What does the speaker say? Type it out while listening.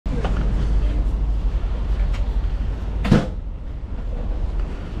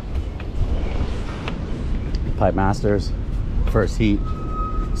Pipe Masters. First heat,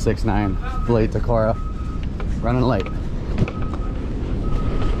 6'9", Blade Takora. Running late.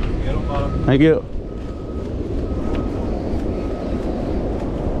 Thank you.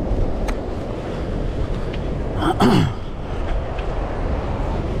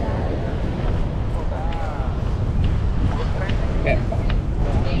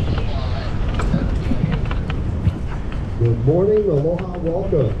 Good morning, aloha,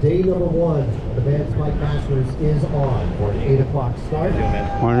 welcome. Day number 1 of the Advanced Pipe Masters is on for an 8 o'clock start.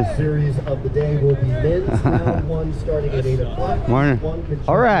 Morning. The series of the day will be men's round 1 starting at 8 o'clock. Morning.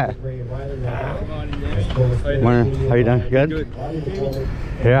 All right. Morning. How you doing? Good?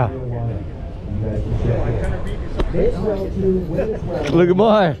 Yeah. Look,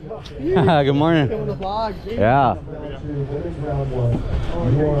 boy. Good morning. Yeah.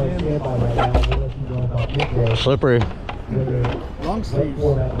 Slippery. Long sleeves.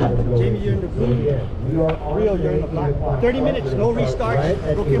 Jamie, you're in the blue. Rio, you're in the black. 30 minutes, no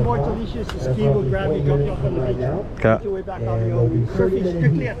restarts. Looking more delicious. The ski will grab you, drop you off on the beach. Take your way back out here. Surfing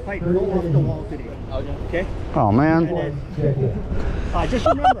strictly at pipe, no off the wall today. Okay? Oh, man. And then, just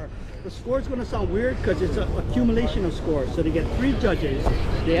remember, the score's going to sound weird because it's an accumulation of scores. So they get 3 judges.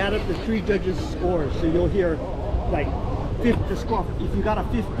 They add up the 3 judges' scores. So you'll hear like the score. If you got a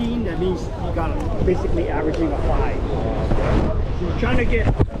 15, that means you got basically averaging a 5. So you're trying to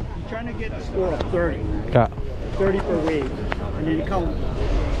get a score of 30. Okay. 30 per wave, and then you count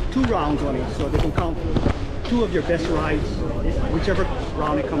 2 rounds on it, so they can count 2 of your best rides, whichever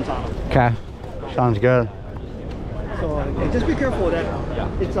round it comes out of. Okay. Sounds good. So just be careful that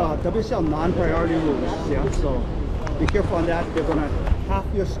it's a WSL non-priority rules. Yeah. So be careful on that. They're gonna half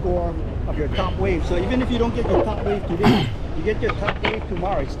your score of your top wave. So even if you don't get your top wave today, you get your top wave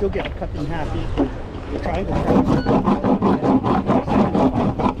tomorrow, it still gets cut in half. You're trying to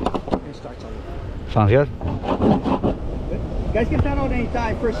Sounds good. You guys can plan out any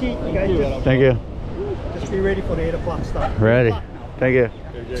time. First heat, you guys just, Thank you. just be ready for the 8 o'clock start. Ready. Thank you.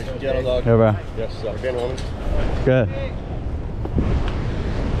 Yellow dog. Here, bro. Yes, sir. Again, woman. Good.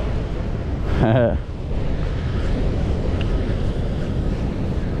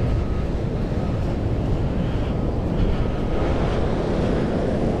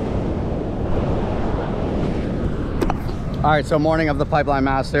 All right, so morning of the Pipeline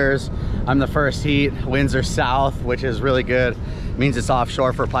Masters. I'm the first heat. Winds are south, which is really good. Means it's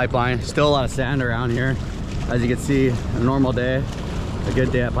offshore for pipeline. Still a lot of sand around here. As you can see, a normal day, a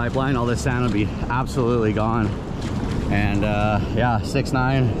good day at pipeline, all this sand will be absolutely gone. And yeah,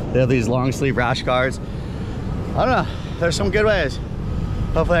 6'9". They have these long sleeve rash guards. I don't know, there's some good ways.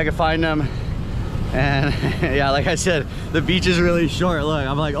 Hopefully I can find them. And yeah, like I said, the beach is really short. Look,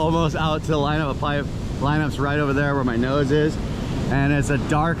 I'm like almost out to the line of a pipe. Lineup's right over there where my nose is. And it's a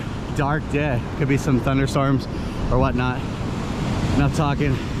dark day. Could be some thunderstorms or whatnot. Enough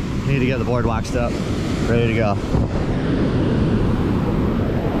talking. Need to get the board waxed up. Ready to go.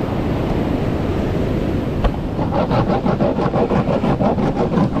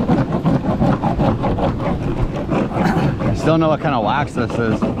 I still don't know what kind of wax this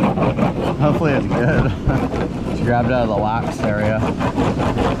is. Hopefully it's good. Just grabbed it out of the wax area.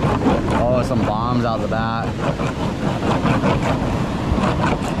 Oh, some bombs out the back.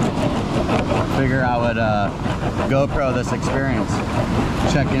 Figure I would GoPro this experience.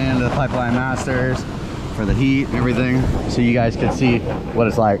 Checking into the Pipeline Masters for the heat and everything, so you guys can see what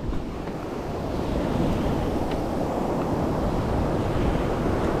it's like.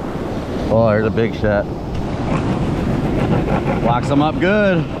 Oh, there's a big shot. Wax them up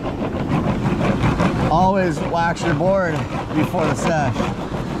good. Always wax your board before the sesh.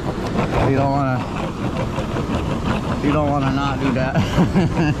 You don't want to not do that.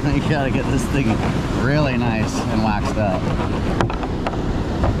 You gotta get this thing really nice and waxed up.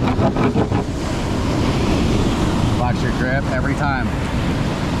 Wax your grip every time.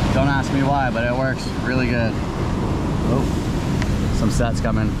 Don't ask me why, but it works really good. Oh, some sets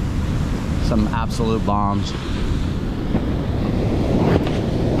coming. Some absolute bombs.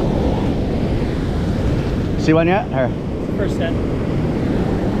 See one yet? Or? First set.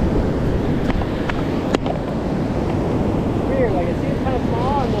 Weird, like it seems kind of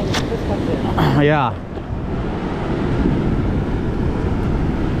small and then this comes in. Yeah.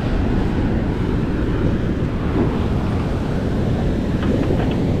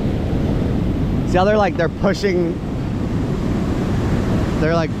 See how they're pushing.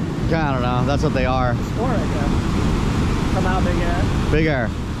 They're like, I don't know, that's what they are. Score right there. Come out big air. Big air.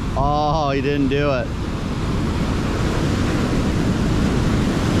 Oh, he didn't do it.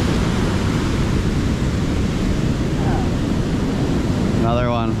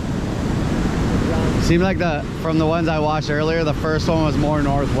 Another one. Seemed like from the ones I watched earlier, the first one was more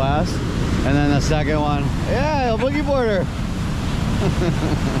northwest, and then the second one, yeah, a boogie boarder.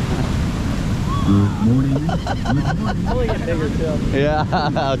 Good morning. Only get bigger too. Yeah,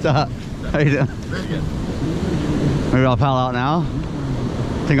 what's up? How you doing? Maybe I'll paddle out now.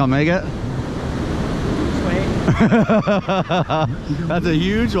 Think I'll make it? That's a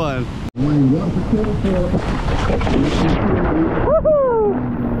huge one.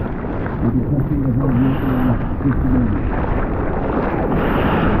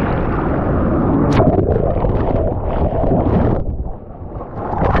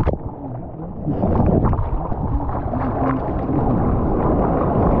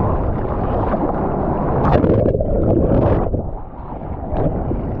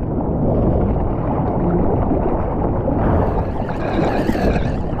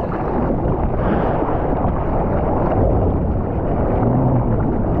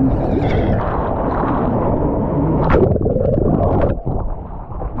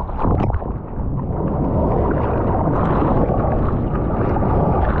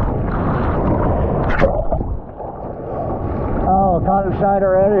 Caught inside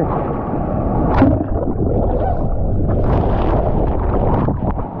already.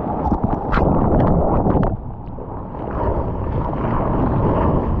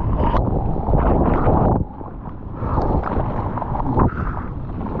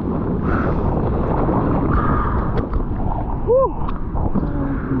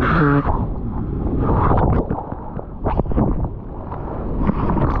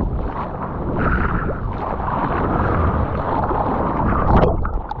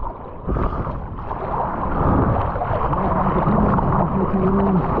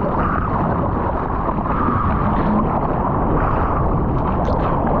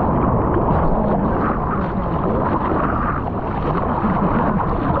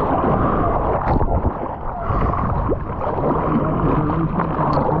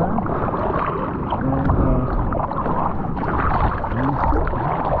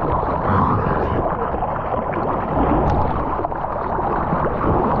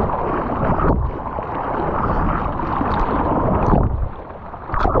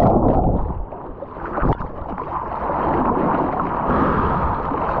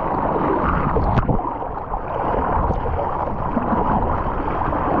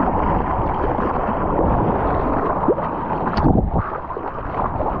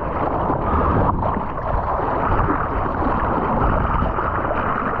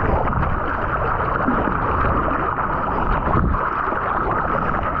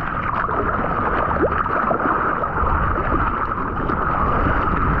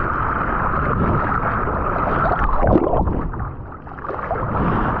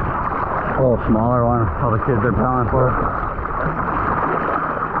 A little smaller one, all the kids are paddling for.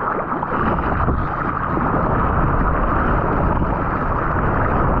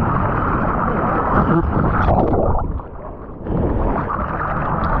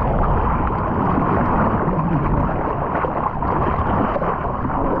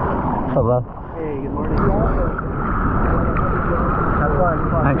 Hello. Hey, good morning.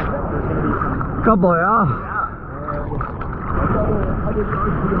 Thanks. Couple, yeah.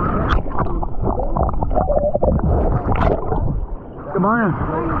 Good morning.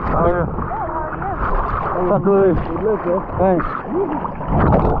 How are you? Talk to you. Thanks.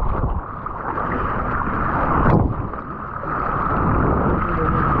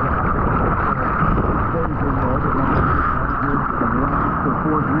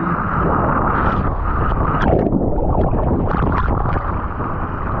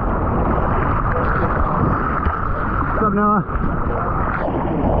 What's up, Noah?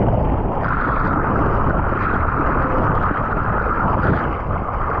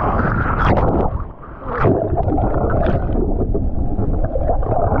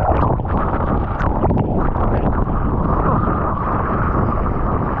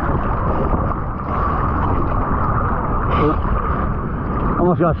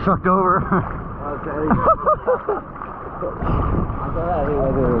 Almost got sucked over. I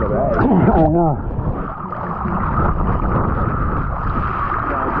know.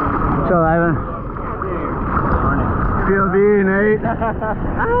 What's up, Ivan? POV, Nate.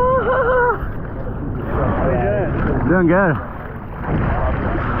 How you doing? Doing good.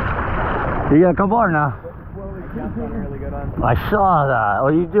 You got a couple more now? I saw that.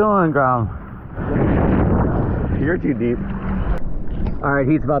 What are you doing, Grom? You're too deep. All right,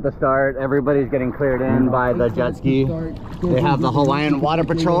 heat's about to start. Everybody's getting cleared in by the jet ski. They have the Hawaiian Water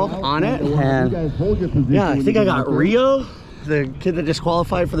Patrol on it, and yeah, I think I got Rio, the kid that just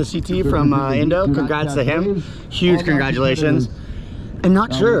qualified for the CT from Indo. Congrats to him. Huge congratulations. I'm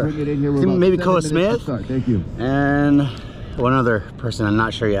not sure. Bring it in here. We're about Maybe 7 Koa minutes to Smith start. Thank you. and one other person. I'm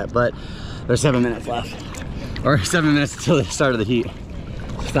not sure yet, but there's 7 minutes left, or 7 minutes until the start of the heat.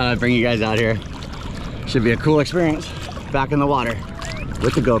 Just thought I'd bring you guys out here. Should be a cool experience. Back in the water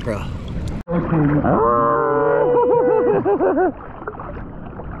with the GoPro.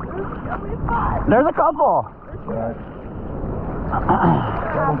 There's a couple.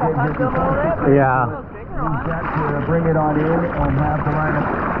 Yeah. Bring it on in and have the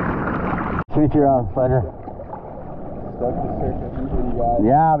lineup. Shoot your own pleasure.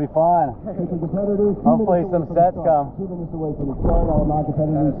 Yeah, it'll be fun. Hopefully some sets come.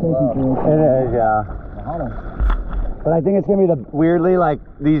 It is, yeah. But I think it's gonna be weirdly, like,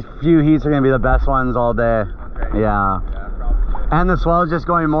 these few heats are gonna be the best ones all day. Yeah. And the swell is just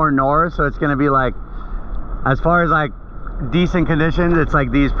going more north, so it's gonna be like, as far as like decent conditions, it's like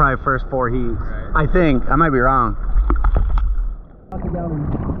these probably first 4 heats. I think. I might be wrong. In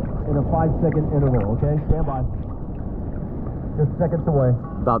a 5-second interval, okay? Stand by. Just seconds away.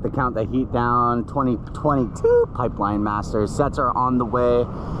 About to count the heat down. 2022 Pipeline Masters. Sets are on the way,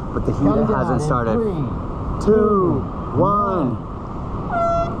 but the heat hasn't started. 3, 2, 1.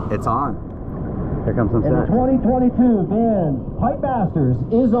 It's on. Here comes some And the sets. 2022 Van Pipe Masters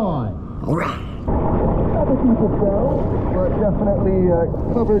is on. All right. Other people fell, but definitely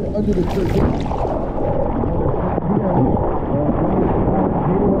covered under the surface.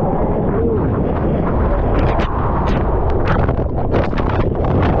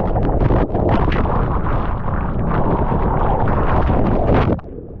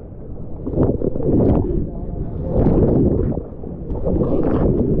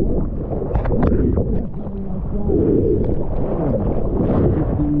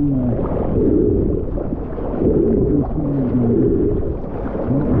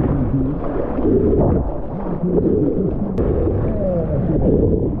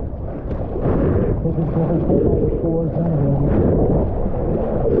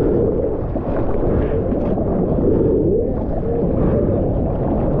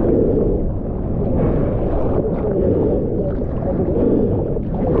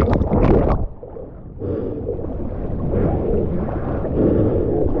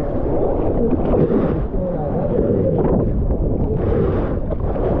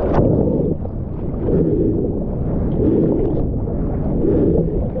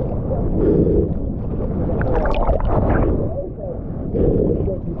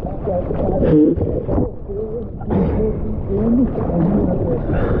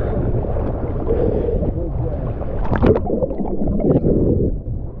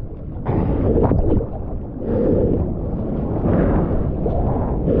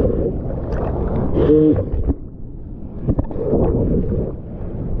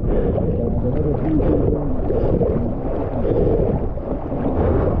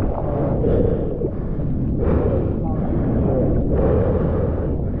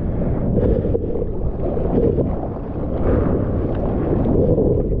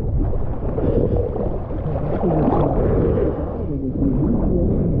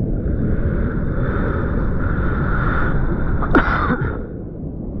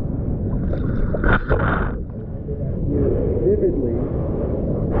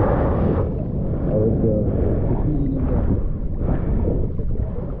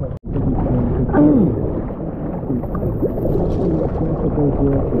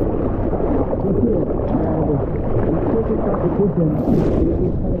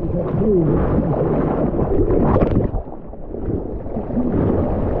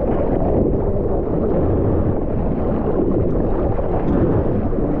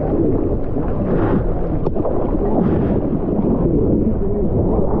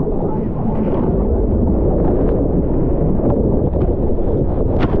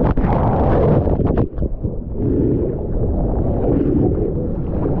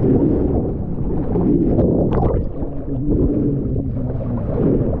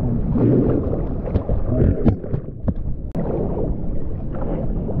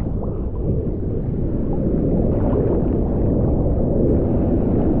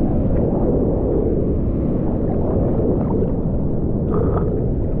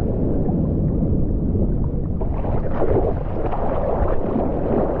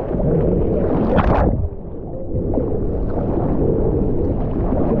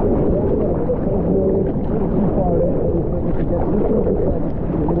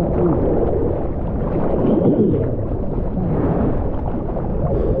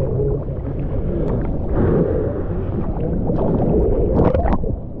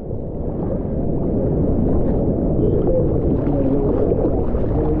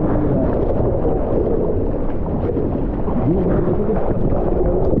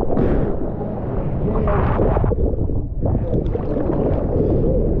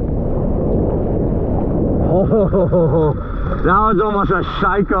 Oh, that was almost a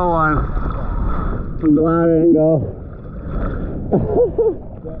psycho one. I'm glad I didn't go.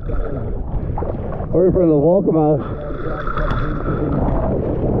 Or in front of the welcome house.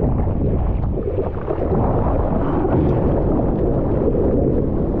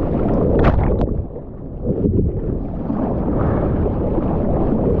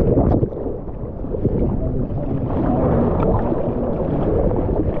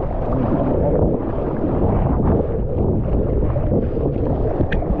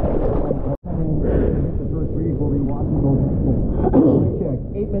 Check,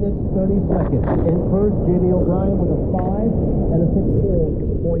 8 minutes, 30 seconds. In first, Jamie O'Brien with a 5 and a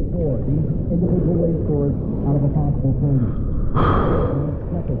 6.4. These individual race scores out of a possible 30.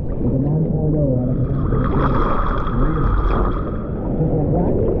 Second with a 9.0 out of a possible 30.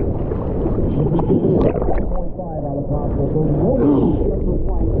 6.5 out of possible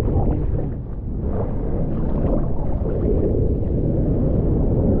 30.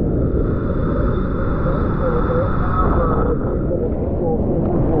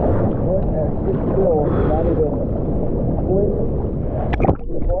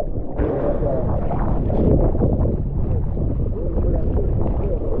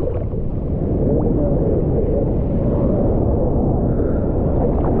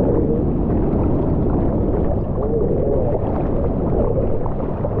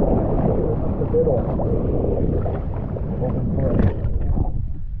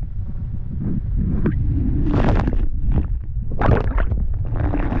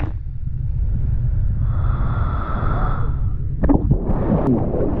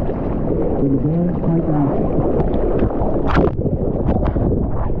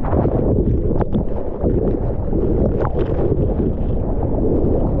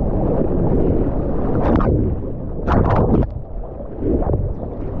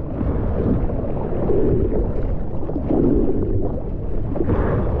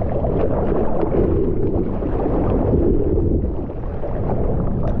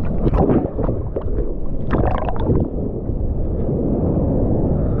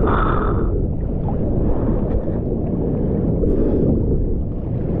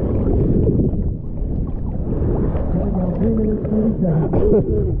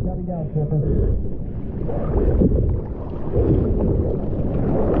 Shutting down, Pepper.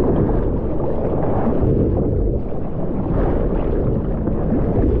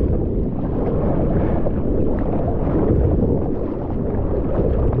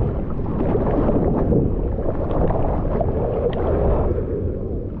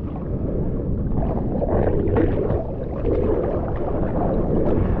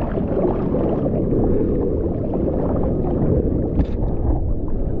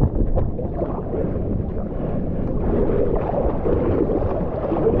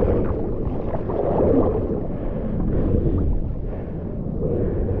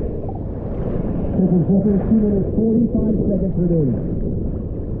 Taking 2 minutes, 45 seconds remaining.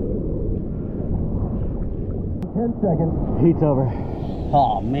 10 seconds. Heat's over.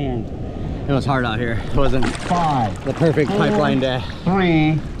 Oh man, it was hard out here. It wasn't 5, the perfect pipeline day.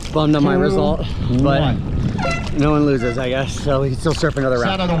 3, Bummed on my 2, result, but 1. no one loses, I guess. So we can still surf another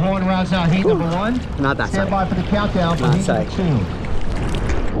Sound round. of the horn rounds out heat number 1. Not that Stand side. by for the countdown for Not heat side. number 2.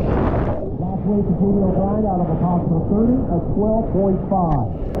 Last race of Jamie O'Brien out of a possible 30 of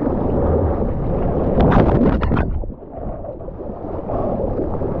 12.5.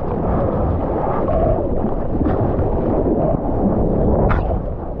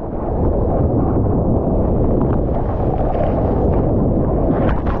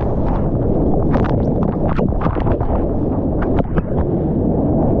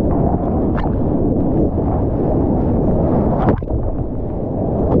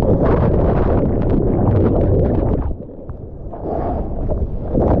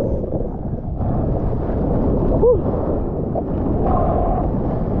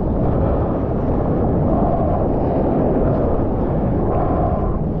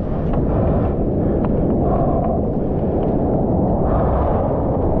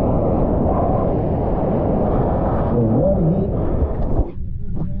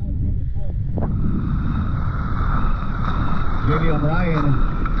 Jamie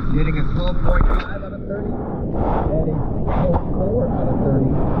O'Brien getting a 12.5 out of 30 and a 12.4 out of 30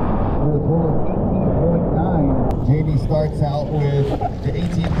 for a total of 18.9. Jamie starts out with the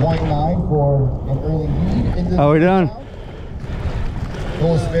 18.9 for an early lead into How we doing?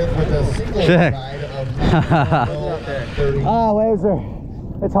 Cole Smith with a single Sick. ride of 9.0 30. Oh, waves are,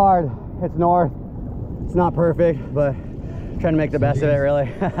 it's hard. It's north. It's not perfect, but trying to make the best of it, really.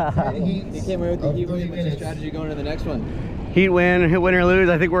 You You came away with the heat. What's your strategy going to the next one? heat win or lose.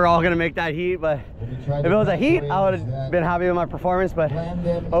 I think we're all gonna make that heat, but if it was a heat, I would have been happy with my performance. But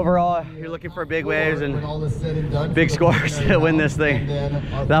overall, you're looking for big waves and big scores to win this thing.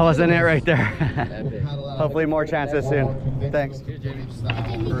 That wasn't it right there. Hopefully more chances soon. Thanks.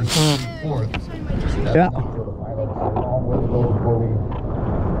 Yeah.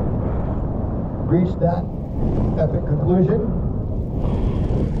 Reach that epic conclusion.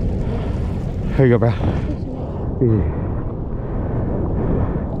 Here you go, bro. Easy.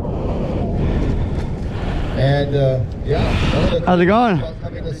 And yeah, how's it going?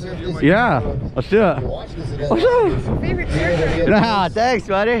 Yeah, let's do it. What's up? Favorite surfer. Nah, thanks,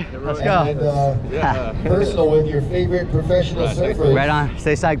 buddy. Let's go. And, personal with your favorite professional surfer. Right on.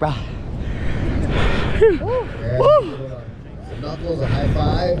 Stay psyched, bro. Knuckles, a high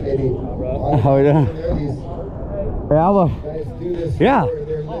five, maybe. How we doing? Yeah, well, Guys do this yeah. for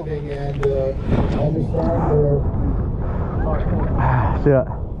their living, and understand their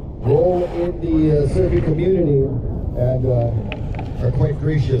role in the surfing community, and are quite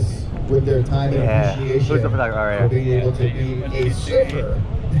gracious with their time and appreciation Who's the photographer? All right. for being able to be a surfer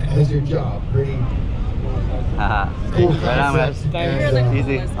as your job. Pretty cool Right on, man. concept.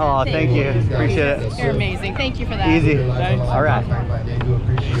 Easy. Oh, thank you. Appreciate it. You're amazing. Thank you for that. Easy. All right. They do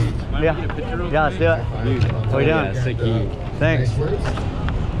appreciate. Yeah. Yeah, let's do it. What are we doing? Thanks. Nice words.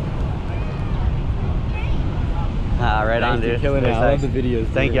 Right on, dude. Killing it. I love the videos.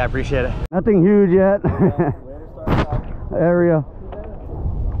 Thank you. I appreciate it. Nothing huge yet. There we go.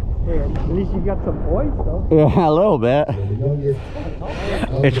 Hey, at least you got some points though. Yeah, a little bit.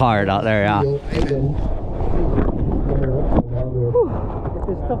 It's hard out there, yeah. If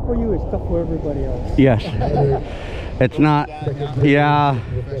it's tough for you, it's tough for everybody else. Yes. It's not. Yeah.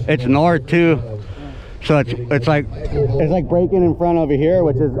 It's north too. So it's like breaking in front over here,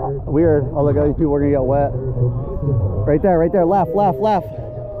 which is weird. Oh look, these people are gonna get wet. Right there, left.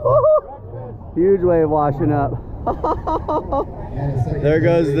 Huge wave washing up. There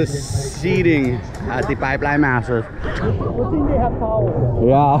goes the seating at the Pipeline Masters. Good thing they have towels.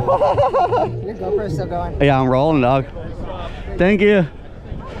 Yeah. Your GoPro's still going. Yeah, I'm rolling, dog. Thank you.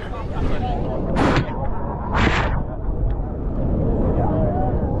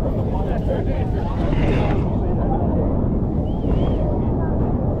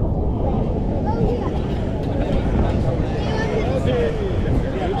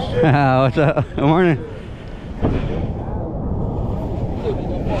 What's up? Good morning.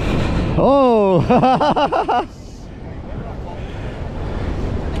 Oh!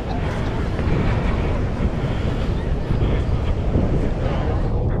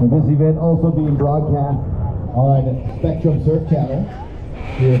 This event also being broadcast on Spectrum Surf Channel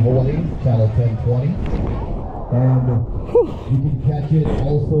here in Hawaii, channel 1020. And you can catch it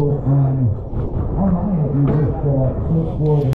also on online. You just look for